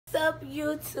What's up,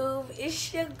 YouTube?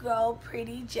 It's your girl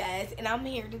Pretty Jazz, and I'm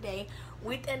here today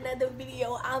with another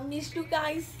video. I miss you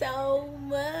guys so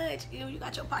much. You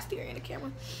got your posterior in the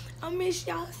camera. I miss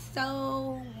y'all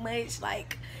so much.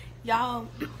 Like, y'all,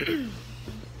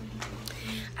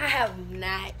 I have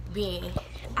not been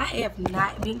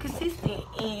consistent.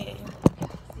 And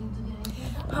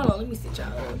hold on, let me sit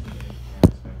y'all up.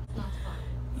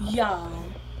 Y'all,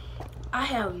 I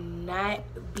have not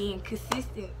been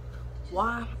consistent.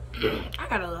 Why? I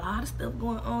got a lot of stuff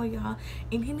going on, y'all,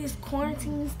 and then this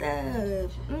quarantine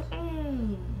stuff.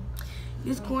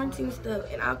 This quarantine stuff,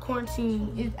 and our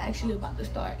quarantine is actually about to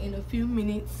start in a few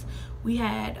minutes. We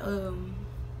had well,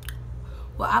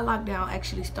 our lockdown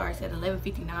actually starts at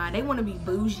 11:59. They want to be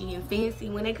bougie and fancy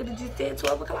when they could have just said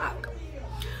 12 o'clock,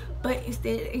 but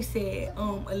instead it said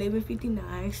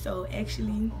 11:59. So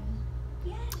actually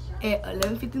at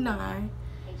 11:59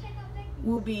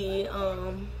 will be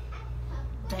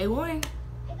day one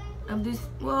of this.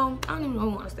 Well, I don't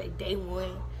even want to say day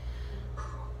one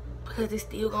because it's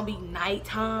still gonna be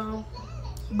nighttime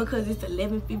because it's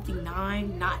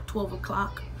 11:59, not 12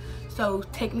 o'clock. So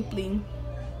technically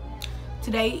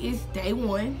today is day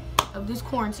one of this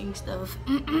quarantine stuff.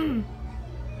 And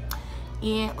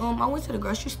I went to the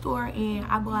grocery store and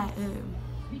I bought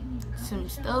some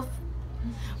stuff.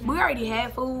 We already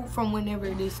had food from whenever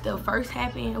this stuff first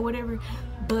happened or whatever,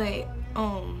 but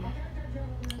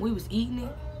we was eating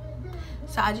it.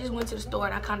 So I just went to the store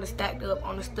and I kind of stacked up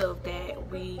on the stuff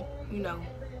that we,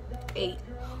 ate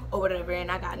or whatever, and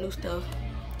I got new stuff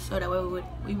so that way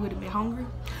we would have been hungry.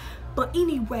 But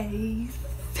anyways,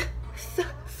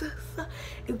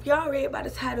 if y'all read by the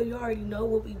title, you already know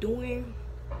what we doing.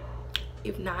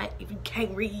 If not, if you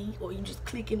can't read or you just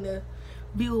click in the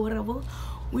view or whatever,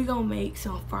 we gonna make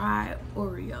some fried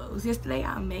Oreos. Yesterday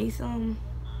I made some,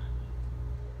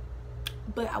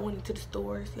 but I went into the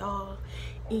stores, y'all,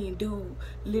 and dude,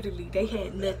 literally they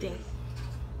had nothing.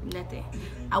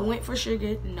 I went for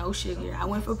sugar, no sugar. I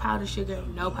went for powdered sugar,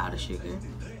 no powdered sugar.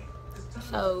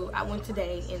 So I went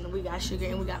today and we got sugar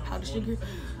and we got powdered sugar.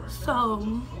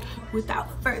 So without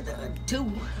further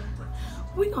ado,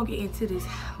 we gonna get into this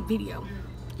video.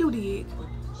 You dig?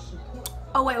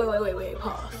 Oh, wait,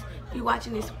 pause. If you're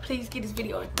watching this, please give this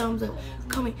video a thumbs up,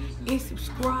 comment, and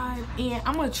subscribe. And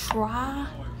I'm gonna try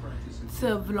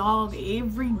to vlog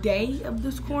every day of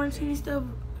this quarantine stuff.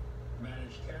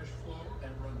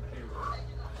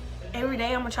 Every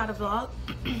day I'm gonna try to vlog.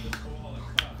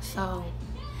 So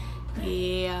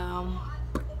yeah,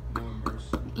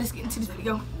 let's get into this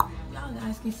video. Y'all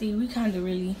guys can see we kind of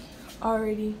really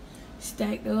already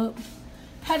stacked up.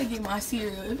 Had to get my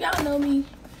cereal. If y'all know me,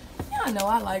 y'all know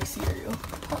I like cereal.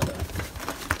 Hold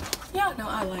up. Y'all know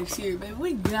I like cereal, baby.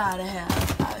 We gotta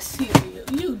have our cereal.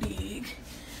 You dig?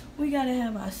 We gotta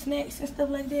have our snacks and stuff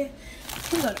like that.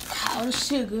 We got powdered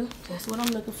sugar. That's what I'm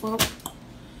looking for.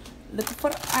 Looking for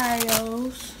the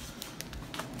Oreos.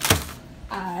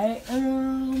 Alright,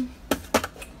 and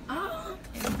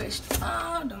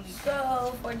vegetable. Don't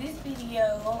go for this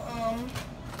video.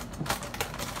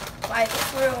 Like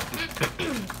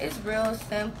it's real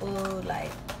simple.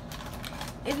 Like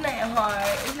it's nothing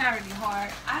hard. It's not really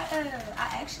hard.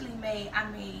 I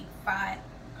made fried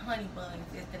honey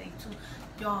buns yesterday too,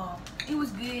 y'all. It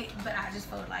was good, but I just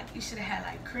felt like it should have had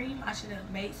like cream. I should have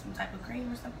made some type of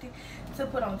cream or something to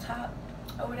put on top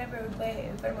or whatever.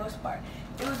 But for the most part,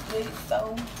 it was good.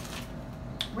 So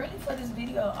really for this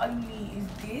video, all you need is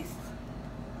this.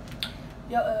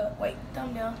 Wait,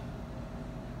 thumb down.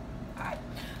 Alright.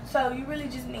 So you really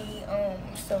just need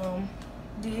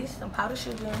some powdered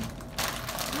sugar.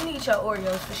 You need your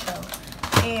Oreos for sure.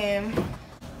 And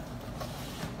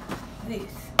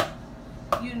this.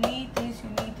 You need this, you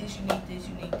need this, you need this,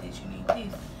 you need this, you need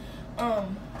this.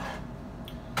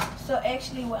 So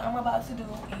actually what I'm about to do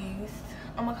is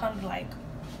I'm gonna kind of like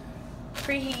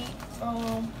preheat.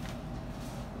 I'm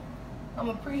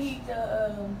gonna preheat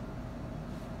the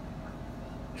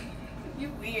you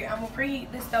weird. I'm gonna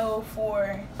preheat the stove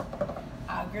for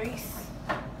our grease.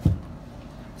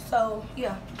 So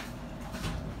yeah.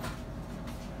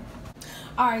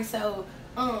 Alright, so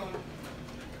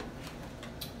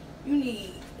you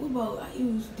need what bowl? I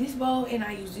use this bowl and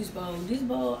I use this bowl. This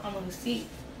bowl, I'm gonna sit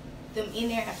them in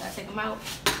there after I take them out.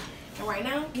 And right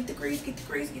now, get the grease, get the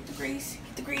grease, get the grease,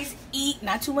 get the grease. Eat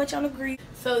not too much on the grease.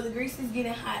 So the grease is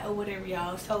getting hot or whatever,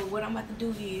 y'all. So what I'm about to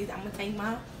do is I'm gonna take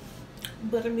my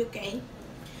buttermilk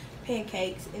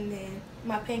pancakes and then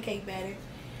my pancake batter,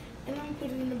 and I'm gonna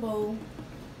put it in the bowl.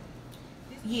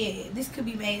 Yeah, this could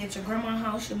be made at your grandma's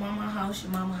house, your mama's house,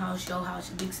 your mama's house, your house,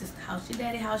 your big sister's house, your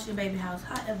daddy's house, your baby house,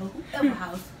 however, whoever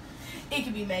house, it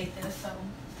could be made there. So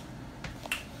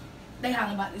they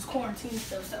hollering about this quarantine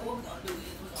stuff. So what we're gonna do is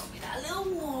we're gonna get our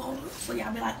little water. So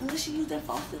y'all be like, unless she use that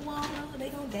faucet water, they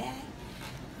gonna die.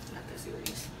 It's not that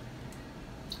serious.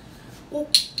 Oh,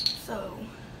 so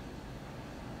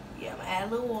yeah, I'm gonna add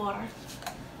a little water.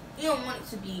 You don't want it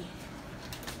to be.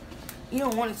 You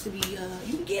don't want it to be.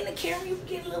 You can get in the camera. You can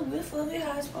get a little whiff of it.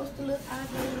 How it's supposed to look. How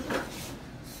it's gonna look.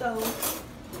 So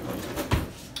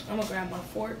I'm gonna grab my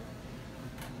fork.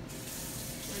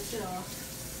 Rinse it off.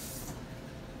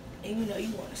 And you know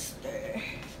you want to stir.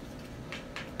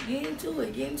 Get into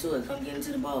it. Get into it. Come get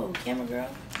into the bowl, camera girl.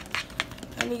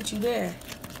 I need you there.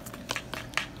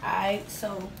 Alright,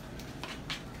 so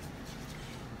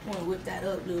I'm gonna whip that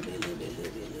up a little bit, little bit,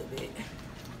 little bit, little bit.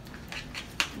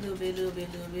 Little bit, little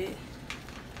bit, little bit.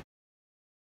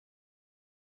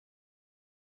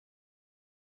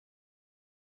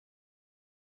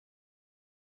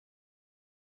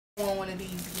 I want one of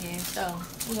these again, so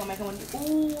we're gonna make one of these.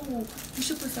 Ooh, you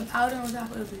should put some powder on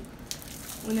top of it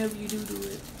whenever you do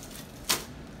it.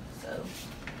 So,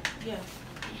 yeah.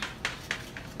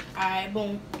 Alright,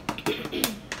 boom.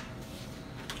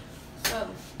 So,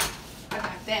 I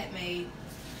got that made.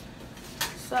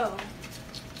 So,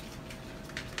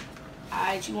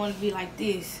 alright, you want to be like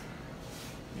this.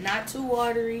 Not too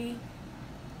watery,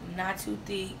 not too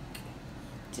thick.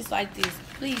 Just like this.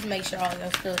 Please make sure all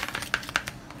your stuff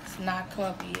is not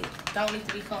clumpy. It don't need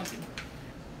to be clumpy.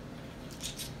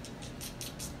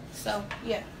 So,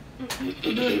 yeah.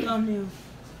 Do a thumbnail.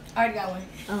 I already got one.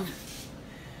 Oh.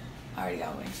 I already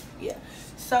got one. Yeah.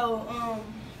 So,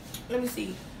 let me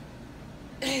see.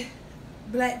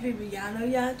 Black people, y'all know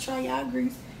y'all try y'all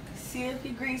grease. See if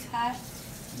your grease hot.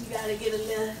 You gotta get a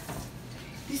little.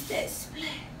 This that splat.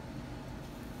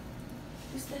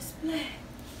 This that splat.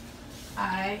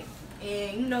 Alright.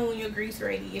 And you know when your grease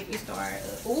ready, if it start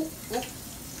oop.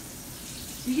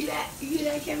 You hear that? You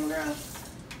hear that, camera girl?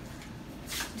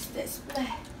 It's that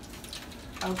splat.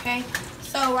 Okay.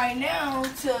 So right now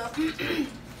to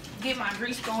get my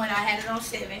grease going, I had it on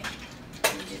 7.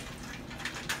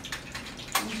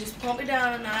 You just pump it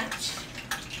down a notch.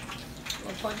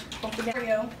 Pump it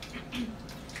down.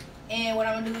 And what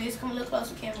I'm gonna do is come a little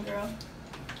closer, camera girl.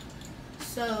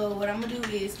 So what I'm gonna do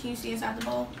is, can you see inside the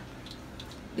bowl?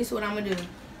 This is what I'm gonna do.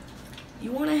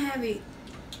 You wanna have it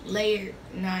layered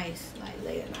nice, like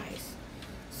layered nice.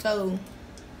 So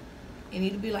it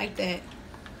need to be like that,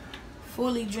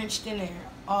 fully drenched in there,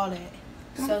 all that.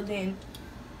 So then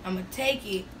I'm gonna take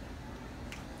it.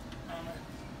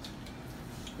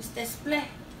 It's that splat.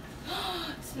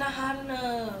 It's not hot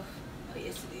enough. Oh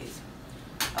yes it is.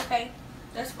 Okay,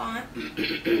 that's fine.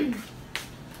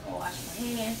 I'll wash my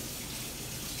hands.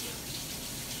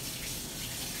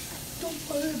 Don't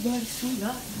worry about it,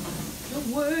 sweetheart. Don't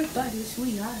worry about it,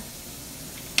 sweetheart.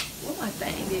 What my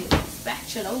thing is?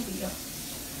 Spatula over here.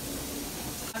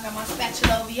 I got my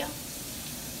spatula over here.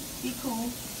 Be cool.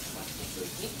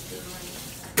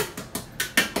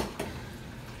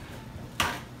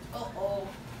 Uh-oh.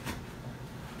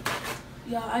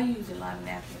 Y'all, I use a lot of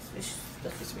napkins. This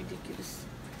stuff is ridiculous.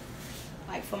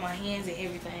 Like for my hands and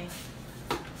everything.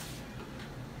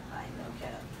 Like no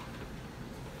cap.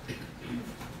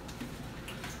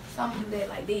 So I'm gonna do that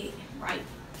like that, right?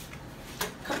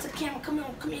 Come to the camera. Come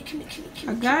on. Come here.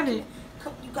 I got it.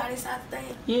 Come, you got inside the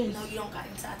thing? Yes. No, you don't got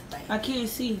inside the thing. I can't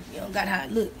see. You don't got how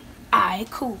it look. Alright,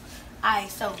 cool. Alright,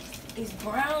 so it's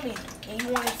browning, and you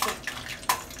want it to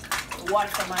water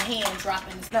from my hand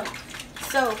dropping the snow.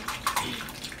 So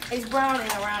it's browning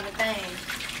around the thing.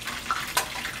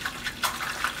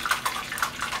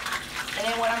 And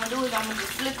then what I'm gonna do is I'm gonna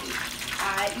just flip it.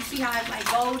 Alright, you see how it's like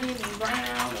golden and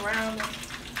brown around it?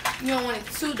 You don't want it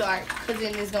too dark, because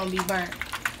then it's gonna be burnt.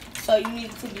 So you need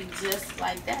it to be just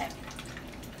like that.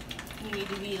 You need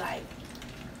to be like,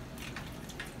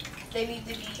 they need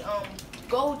to be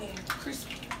golden,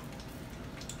 crispy.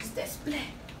 It's that splat.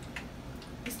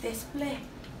 It's that splat.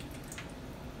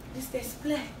 It's that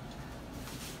splat.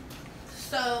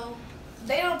 So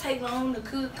they don't take long to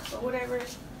cook or whatever.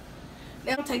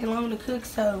 They don't take long to cook,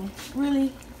 so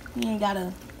really you ain't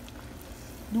gotta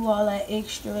do all that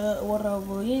extra or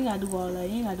whatever. You ain't gotta do all that.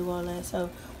 You ain't gotta do all that. So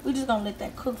we're just gonna let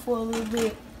that cook for a little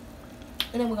bit,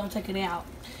 and then we're gonna take it out.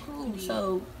 Cool.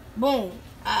 So boom.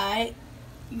 Alright.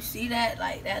 You see that?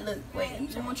 Like that look, wait,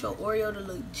 you want your Oreo to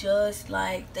look just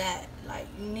like that. Like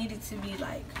you need it to be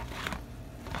like,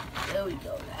 there we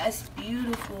go. That's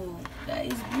beautiful. That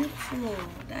is beautiful.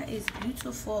 That is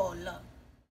beautiful. Look.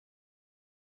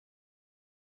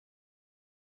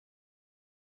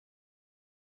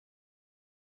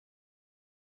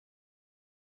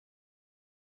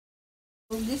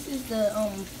 So this is the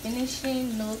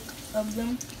finishing look of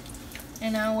them.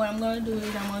 And now what I'm gonna do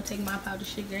is I'm gonna take my powdered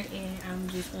sugar and I'm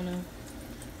just gonna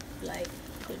like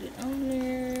put it on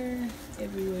there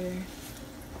everywhere.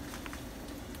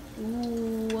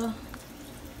 Ooh.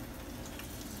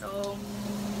 So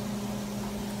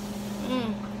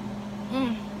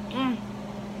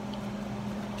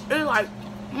it's like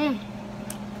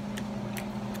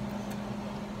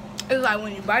it's like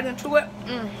when you bite into it,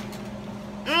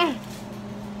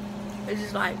 it's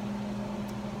just like,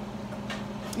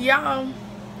 y'all,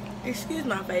 excuse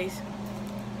my face.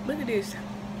 Look at this.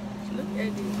 Look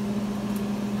at this.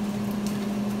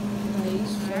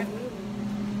 Nice.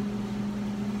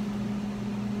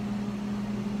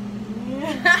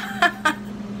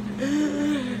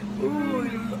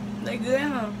 Ooh, they good,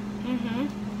 huh?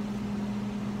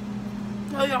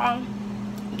 So y'all,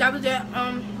 that was it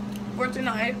for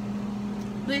tonight.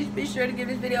 Please be sure to give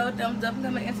this video a thumbs up,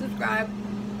 comment, and subscribe.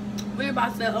 We're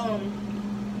about to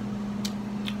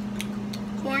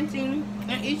quarantine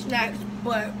and eat snacks,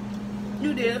 but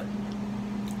you did.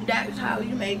 That's how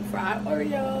you make fried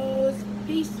Oreos.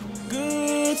 Peace.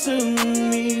 Good to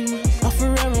me.